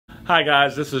Hi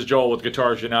guys, this is Joel with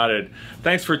Guitars United.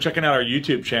 Thanks for checking out our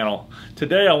YouTube channel.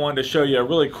 Today I wanted to show you a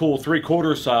really cool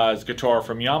 3/4 size guitar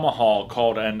from Yamaha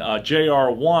called an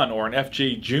JR1 or an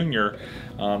FG Junior.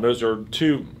 Those are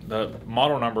the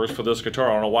model numbers for this guitar.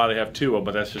 I don't know why they have two of them,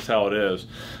 but that's just how it is.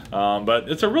 But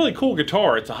it's a really cool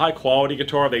guitar. It's a high quality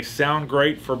guitar. They sound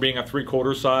great for being a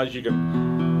 3/4 size. You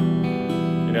can,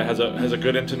 it has a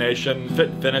good intonation.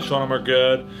 Fit and finish on them are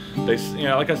good. They,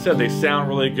 like I said, they sound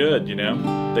really good.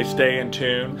 They stay in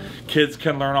tune. Kids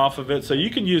can learn off of it. So you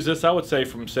can use this, I would say,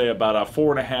 from say about a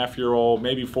 4.5-year-old,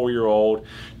 maybe 4-year-old,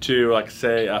 to like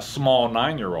say a small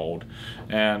 9-year-old.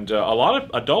 And a lot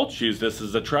of adults use this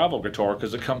as a travel guitar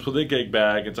because it comes with a gig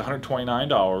bag. It's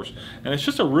 $129, and it's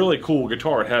just a really cool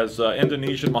guitar. It has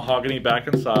Indonesian mahogany back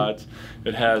and sides.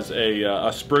 It has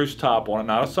a spruce top on it,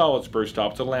 not a solid spruce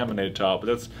top. It's a laminated top,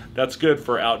 but that's good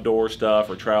for outdoor stuff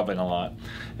or traveling a lot.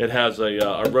 It has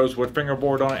a rosewood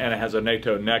fingerboard on it, and it has a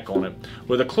NATO neck on it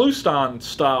with a Kluson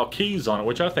style keys on it,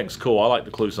 which I think is cool. I like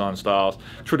the Kluson styles,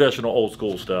 traditional old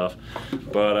school stuff.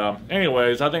 But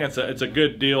anyways, I think it's a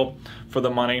good deal for the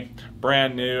money.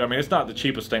 Brand new. I mean, it's not the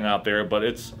cheapest thing out there, but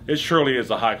it surely is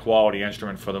a high quality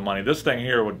instrument for the money. This thing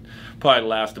here would probably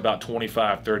last about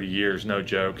 25-30 years, no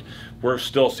joke. We're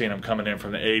still seeing them coming in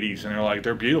from the 80s, and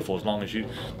they're beautiful as long as you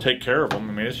take care of them.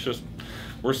 I mean, it's just,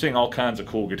 we're seeing all kinds of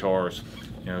cool guitars,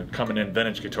 coming in,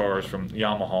 vintage guitars from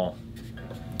Yamaha.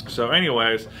 So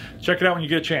anyways, check it out when you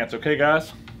get a chance, okay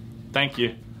guys? Thank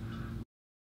you.